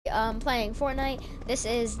playing Fortnite. This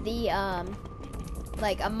is the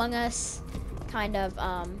like Among Us kind of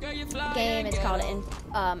game. It's called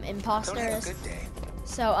Imposters.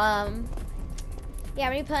 So yeah,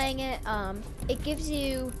 when you're playing it, it gives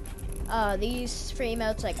you these free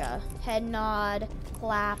emotes like a head nod,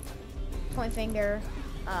 clap, point finger,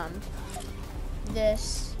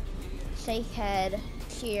 this, shake head,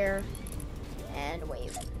 cheer, and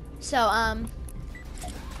wave. So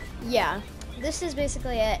yeah, this is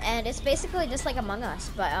basically it, and it's basically just like Among Us,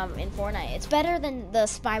 but in Fortnite. It's better than the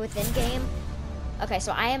Spy Within game. Okay,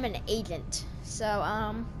 so I am an agent. So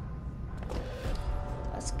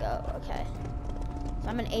let's go. Okay, so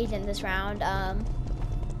I'm an agent this round.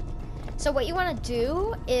 So what you want to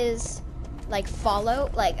do is like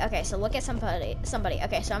follow, like, okay, so look at somebody.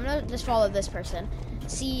 Okay, so I'm gonna just follow this person,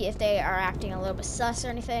 see if they are acting a little bit sus or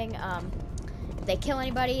anything. If they kill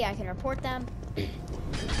anybody, I can report them.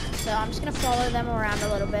 So I'm just gonna follow them around a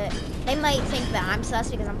little bit. They might think that I'm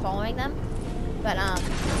sus because I'm following them, but I'm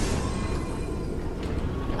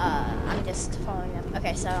just following them.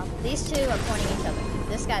 Okay, so these two are pointing at each other.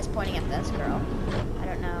 This guy's pointing at this girl. I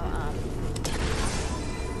don't know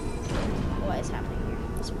what is happening here.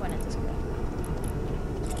 Let's point at this girl.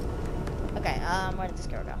 Okay, where did this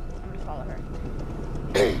girl go? I'm gonna follow her.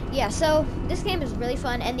 Yeah, so this game is really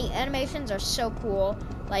fun, and the animations are so cool.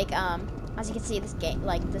 Like, as you can see, this game,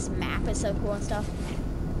 like, this map is so cool and stuff.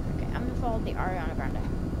 Okay, I'm gonna follow the Ariana Grande.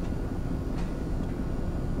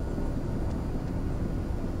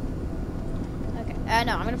 Okay,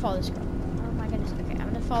 no, I'm gonna follow this girl. Oh my goodness. Okay,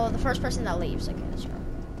 I'm gonna follow the first person that leaves. Okay, this girl.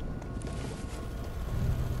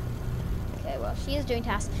 Okay, well, she is doing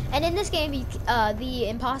tasks, and in this game, you, the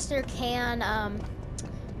imposter can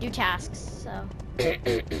do tasks. So, so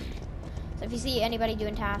if you see anybody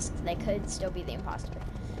doing tasks, they could still be the imposter.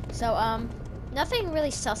 So, nothing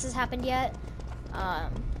really sus has happened yet.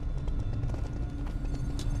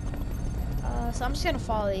 So I'm just gonna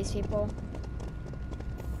follow these people.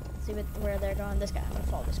 See where they're going. This guy. I'm gonna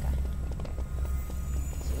follow this guy.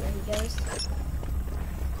 See where he goes.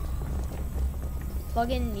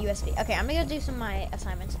 Plug in USB. Okay, I'm gonna go do some of my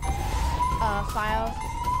assignments. File.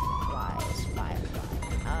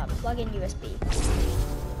 Plug in USB.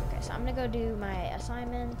 Okay, so I'm gonna go do my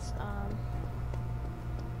assignments.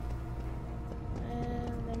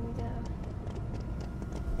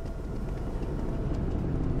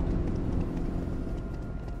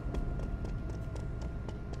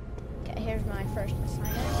 Here's my first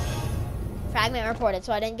assignment. Fragment reported,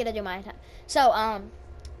 so I didn't get to do my time. So,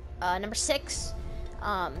 number 6,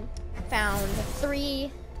 found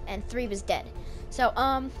 3, and 3 was dead. So,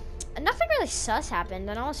 nothing really sus happened,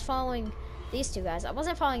 and I was following these two guys. I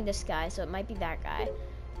wasn't following this guy, so it might be that guy.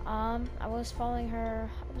 I was following her.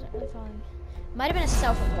 I wasn't really following. Might have been a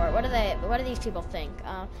self-report. What do these people think?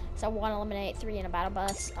 So 1 eliminate, 3 in a battle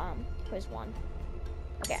bus. Who's 1?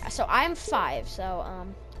 Okay, so I'm 5. So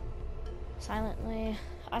silently,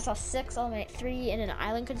 I saw 6 eliminate 3 in an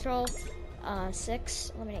island control.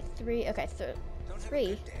 6 eliminate 3. Okay,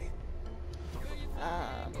 3.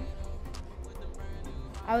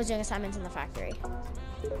 I was doing assignments in the factory.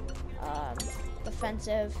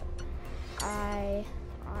 Defensive. I'm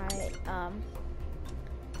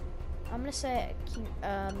gonna say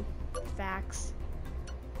facts.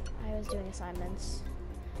 I was doing assignments.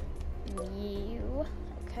 You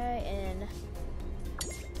okay in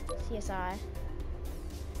CSI.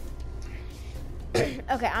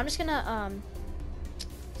 Okay, I'm just gonna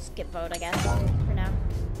skip vote, I guess, for now.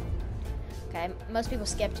 Okay, most people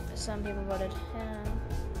skipped. Some people voted.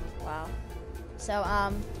 Wow. So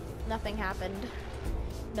nothing happened.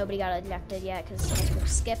 Nobody got ejected yet because most people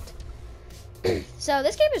skipped. So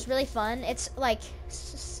this game is really fun. It's like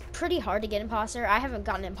pretty hard to get imposter. I haven't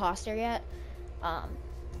gotten imposter yet.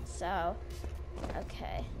 So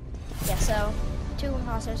okay. Yeah. So 2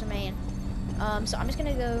 imposters remain. So I'm just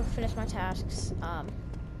gonna go finish my tasks.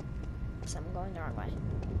 So I'm going the wrong way.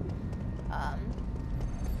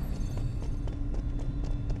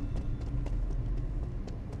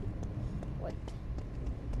 What?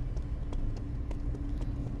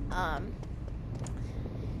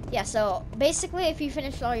 Yeah, so basically if you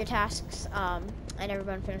finish all your tasks, and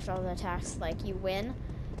everyone finished all the tasks, like, you win.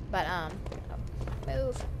 But,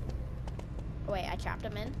 move. Wait, I trapped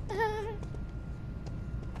him in.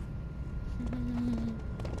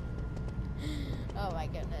 Oh my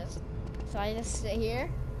goodness. So I just sit here.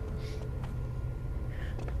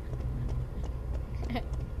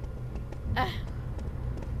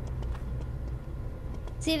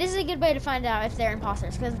 See, this is a good way to find out if they're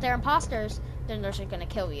imposters, because if they're imposters, then they're just gonna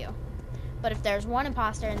kill you. But if there's one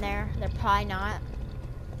imposter in there, they're probably not.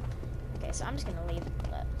 Okay, so I'm just gonna leave.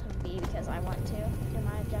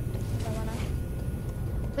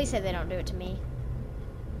 Please say they don't do it to me.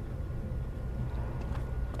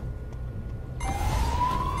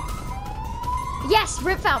 Yes,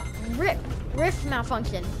 rift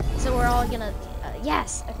malfunction. So we're all gonna,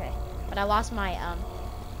 yes, okay. But I lost my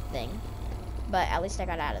thing. But at least I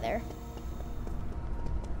got out of there.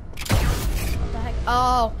 What the heck?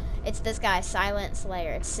 Oh, it's this guy, Silent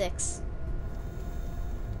Slayer. It's 6.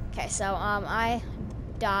 Okay, so I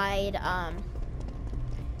died.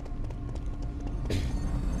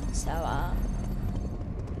 So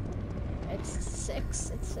it's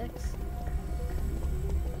 6. It's 6.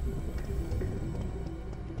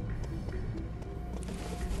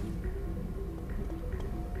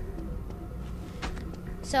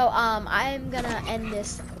 So I'm gonna end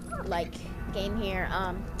this like game here.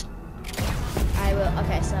 I will.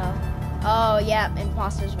 Okay, so oh yeah,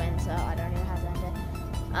 imposters win. So I don't even have to end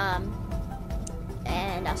it.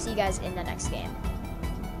 And I'll see you guys in the next game.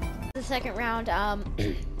 The second round.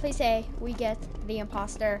 Please say we get the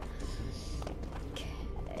imposter.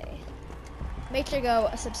 Okay. Make sure to go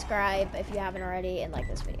subscribe if you haven't already and like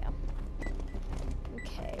this video.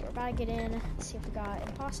 Okay, we're about to get in. Let's see if we got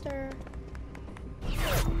imposter.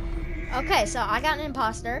 Okay, so I got an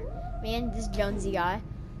imposter. Me and this Jonesy guy.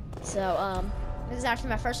 So this is actually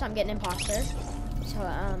my first time getting imposter. So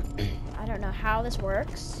I don't know how this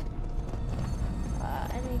works.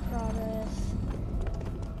 Enemy progress.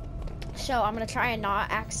 So I'm gonna try and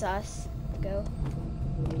not access. Go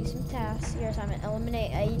do some tasks. Your assignment: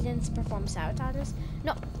 eliminate agents, perform sabotages.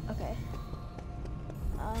 No, okay.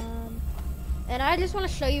 And I just want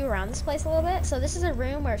to show you around this place a little bit. So this is a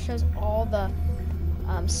room where it shows all the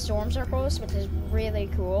storm circles, which is really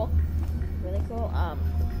cool. Really cool.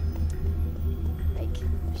 Like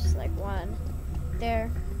just like one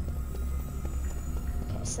there.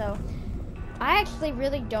 Okay, so I actually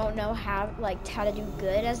really don't know how to do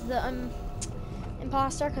good as the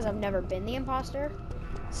imposter because I've never been the imposter.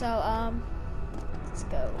 So let's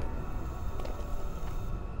go.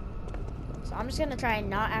 So I'm just gonna try and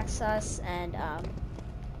not access and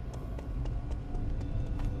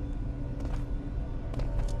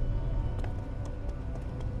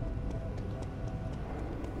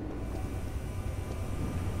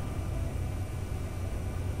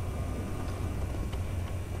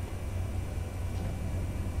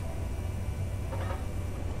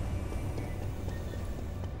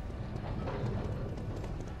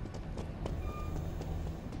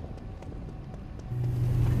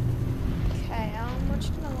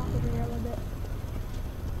just gonna walk over here a little bit.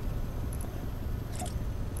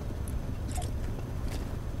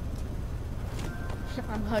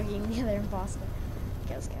 I'm hugging the other imposter.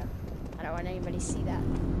 Okay, let's go. I don't want anybody to see that.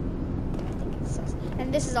 I think it's so.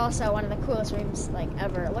 And this is also one of the coolest rooms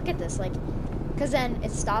ever. Look at this, because then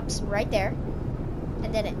it stops right there,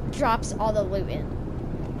 and then it drops all the loot in.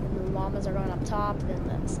 And the llamas are going up top, then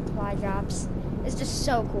the supply drops. It's just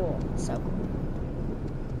so cool, so cool.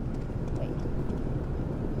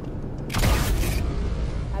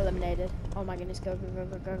 Eliminated. Oh my goodness, go, go, go,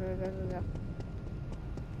 go, go, go, go, go, go.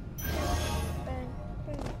 Bang,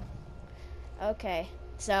 bang. Okay,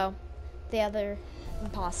 so the other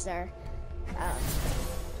imposter.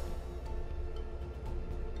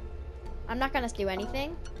 I'm not gonna do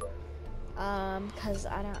anything. Cause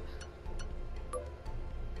I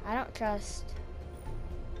don't trust.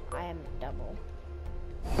 I am double.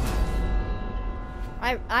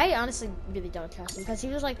 I honestly really don't trust him because he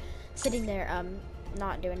was sitting there,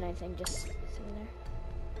 not doing anything, just sitting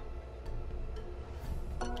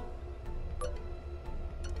there.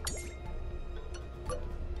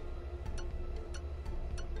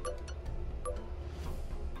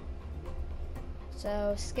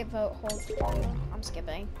 So skip vote, hold. I'm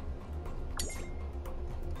skipping.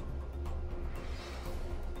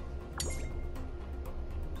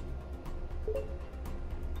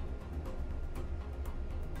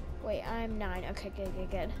 Wait, I'm 9. Okay, good, good,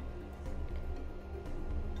 good.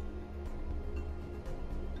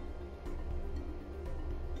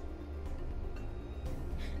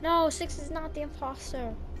 No, 6 is not the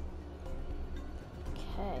imposter.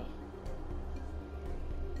 Okay.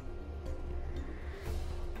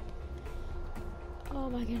 Oh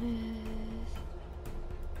my goodness.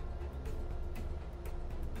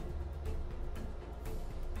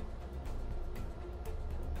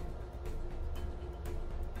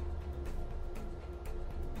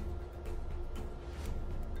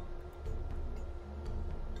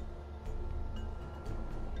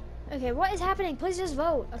 Okay, what is happening? Please just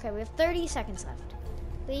vote. Okay, we have 30 seconds left.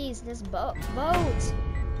 Please, just vote.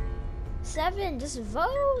 7, just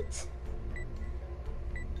vote.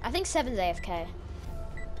 I think 7's AFK.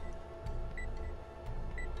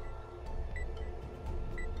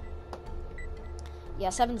 Yeah,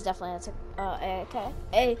 7's definitely AFK.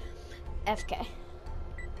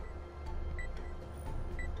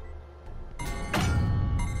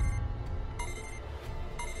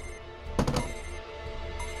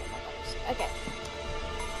 Okay.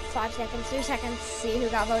 5 seconds, 3 seconds, see who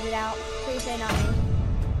got voted out. Please say not me.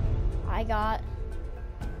 I got...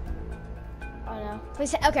 Oh no. Please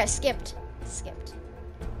say... Okay, skipped. Skipped.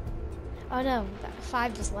 Oh no,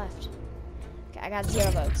 5 just left. Okay, I got 0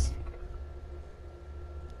 votes.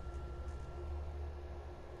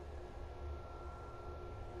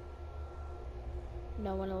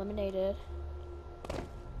 No one eliminated.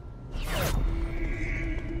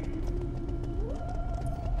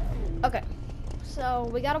 Okay, so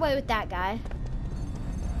we got away with that guy.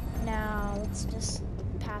 Now let's just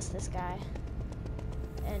pass this guy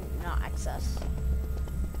and not access.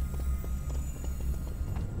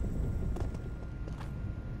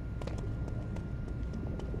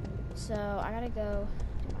 So I gotta go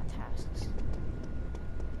do my tasks.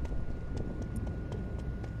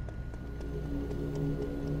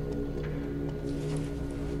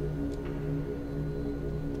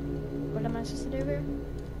 What am I supposed to do here?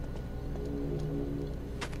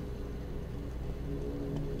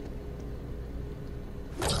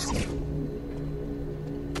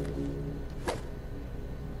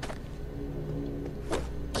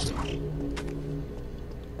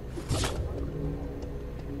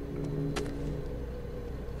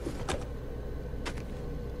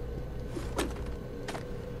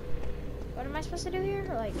 What am I supposed to do here?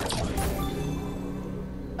 Or like,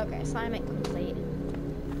 okay, assignment complete.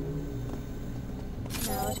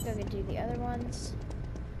 Now let's go do the other ones.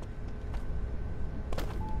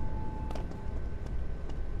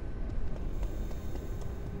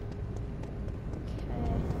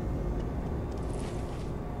 Okay.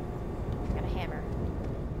 Got a hammer.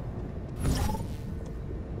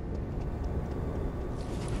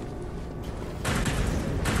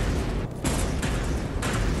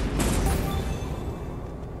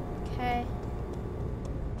 Okay.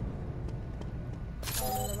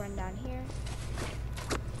 Another run down here.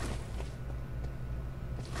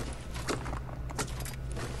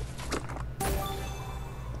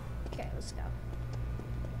 Okay, let's go.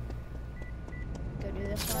 Go do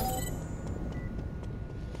this one.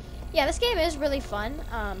 Yeah, this game is really fun.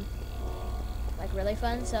 Like really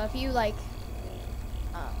fun. So if you like,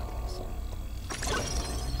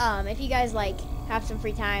 if you guys like have some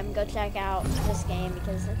free time, go check out this game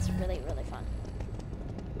because it's really, really fun.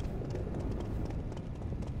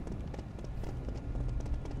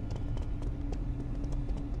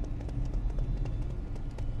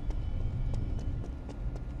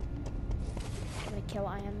 I'm gonna kill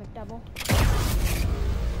Ian McDouble.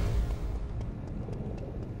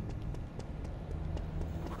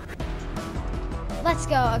 Let's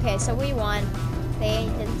go. Okay, so we won. They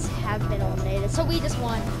didn't have been eliminated, so we just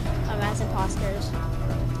won as imposters.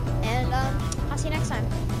 And I'll see you next time.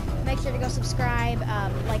 Make sure to go subscribe,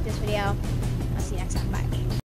 like this video. I'll see you next time. Bye.